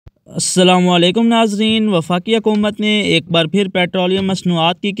अस्सलामुअलैकुम नाज़रीन, वफाकी हुकूमत ने एक बार फिर पेट्रोलियम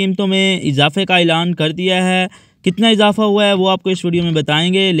मसनूआत की कीमतों में इजाफ़े का ऐलान कर दिया है। कितना इजाफ़ा हुआ है वो आपको इस वीडियो में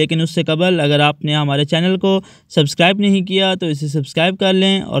बताएंगे, लेकिन उससे कबल अगर आपने हमारे चैनल को सब्सक्राइब नहीं किया तो इसे सब्सक्राइब कर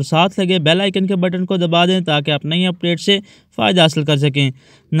लें और साथ लगे बेल आइकन के बटन को दबा दें ताकि आप नई अपडेट से फ़ायदा हासिल कर सकें।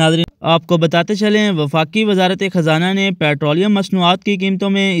 नाज़रीन, आपको बताते चलें, वफाकी वज़ारत ख़ज़ाना ने पेट्रोलियम मसनूआत की कीमतों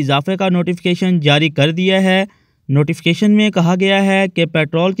में इजाफ़े का नोटिफिकेशन जारी कर दिया है। नोटिफिकेशन में कहा गया है कि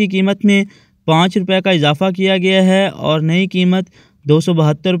पेट्रोल की कीमत में 5 रुपये का इजाफ़ा किया गया है और नई कीमत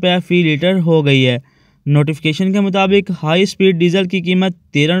 272 रुपये फ़ी लीटर हो गई है। नोटिफिकेशन के मुताबिक हाई स्पीड डीज़ल की कीमत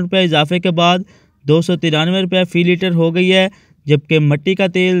 13 रुपये इजाफ़े के बाद 293 रुपये फ़ी लीटर हो गई है, जबकि मट्टी का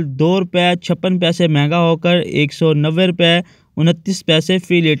तेल 2 रुपये 56 पैसे महंगा होकर 190 रुपये 29 पैसे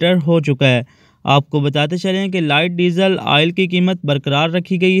फ़ी लीटर हो चुका है। आपको बताते चलें कि लाइट डीजल ऑयल की कीमत बरकरार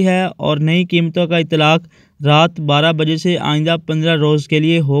रखी गई है और नई कीमतों का इतलाक़ रात 12 बजे से आइंदा 15 रोज़ के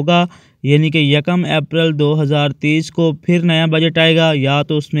लिए होगा, यानी कि 1 अप्रैल 2023 को फिर नया बजट आएगा। या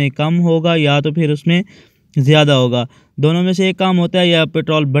तो उसमें कम होगा या तो फिर उसमें ज़्यादा होगा, दोनों में से एक काम होता है, या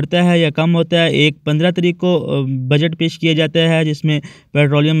पेट्रोल बढ़ता है या कम होता है। एक 15 तारीख को बजट पेश किया जाता है जिसमें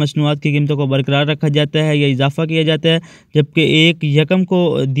पेट्रोलियम मसनूआत की कीमतों को बरकरार रखा जाता है या इजाफ़ा किया जाता है, जबकि एक 1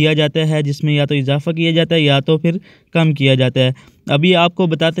 को दिया जाता है जिसमें या तो इजाफ़ा किया जाता है या तो फिर कम किया जाता है। अभी आपको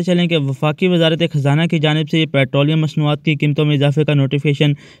बताते चलें कि वफाकी वज़ारत ख़ज़ाना की जानिब से ये पेट्रोलियम मसनूआत की कीमतों में इजाफ़े का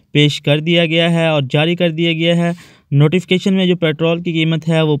नोटिफिकेशन पेश कर दिया गया है और जारी कर दिया गया है। नोटिफिकेशन में जो पेट्रोल की कीमत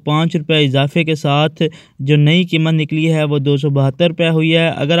है वो 5 रुपये इजाफ़े के साथ जो नई कीमत निकली है वो 272 रुपये हुई है।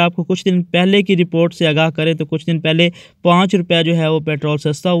 अगर आपको कुछ दिन पहले की रिपोर्ट से आगाह करें तो कुछ दिन पहले 5 रुपये जो है वो पेट्रोल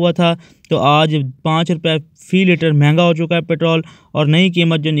सस्ता हुआ था, तो आज 5 रुपये फ़ी लीटर महंगा हो चुका है पेट्रोल और नई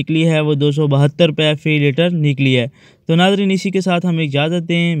कीमत जो निकली है वो 272 रुपये फ़ी लीटर निकली है। तो नाज़रीन, इसी के साथ हमें इजाज़त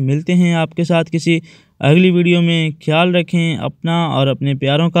दें, मिलते हैं आपके साथ किसी अगली वीडियो में। ख्याल रखें अपना और अपने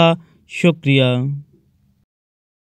प्यारों का। शुक्रिया।